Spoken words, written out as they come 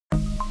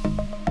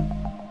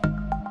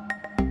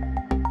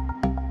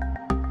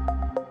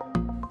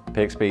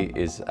PXP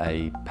is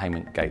a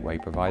payment gateway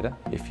provider.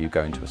 If you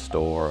go into a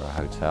store or a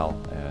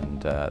hotel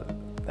and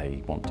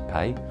they want to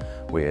pay,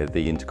 we're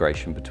the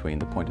integration between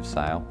the point of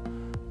sale,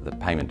 the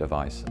payment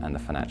device and the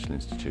financial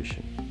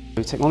institution.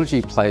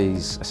 Technology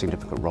plays a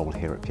significant role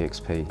here at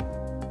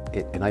PXP.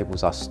 It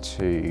enables us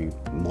to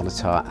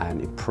monitor and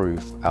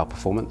improve our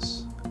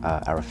performance,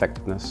 our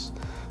effectiveness,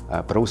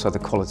 but also the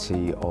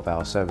quality of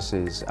our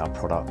services, our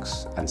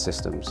products and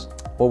systems.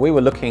 Well, we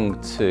were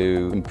looking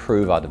to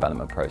improve our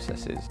development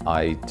processes.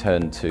 I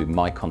turned to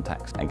my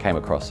contacts and came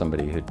across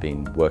somebody who'd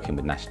been working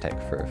with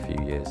NashTech for a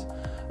few years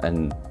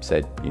and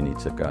said, you need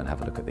to go and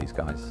have a look at these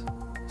guys.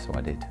 So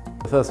I did.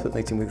 The first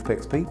meeting with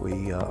PXP,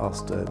 we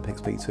asked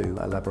PXP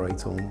to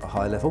elaborate on a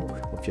high level,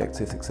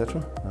 objectives,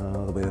 etc.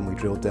 Then we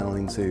drilled down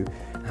into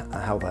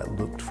how that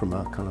looked from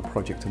a kind of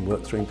project and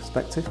workstream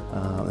perspective,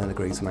 and then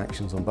agreed some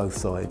actions on both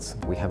sides.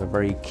 We have a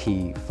very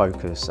key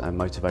focus and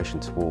motivation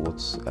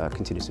towards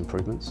continuous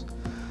improvements.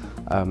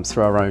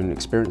 Through our own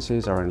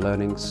experiences, our own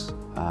learnings,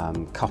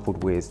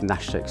 coupled with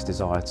NashTech's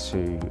desire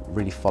to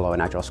really follow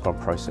an Agile scrum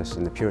process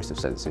in the purest of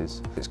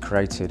senses, it's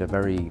created a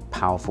very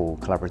powerful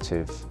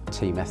collaborative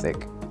team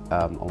ethic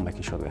on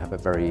making sure that we have a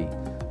very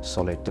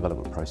solid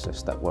development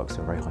process that works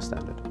to a very high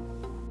standard.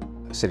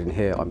 Sitting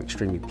here, I'm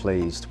extremely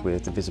pleased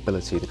with the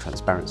visibility, the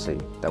transparency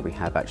that we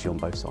have actually on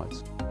both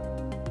sides.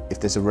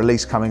 If there's a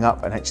release coming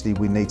up and actually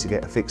we need to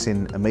get a fix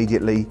in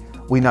immediately,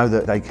 we know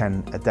that they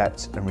can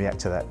adapt and react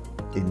to that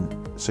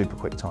in super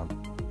quick time.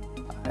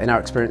 In our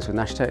experience with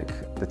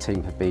NashTech, the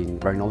team have been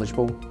very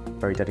knowledgeable,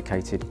 very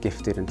dedicated,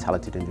 gifted and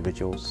talented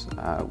individuals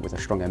with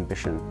a strong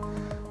ambition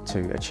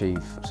to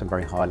achieve some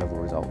very high level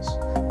results.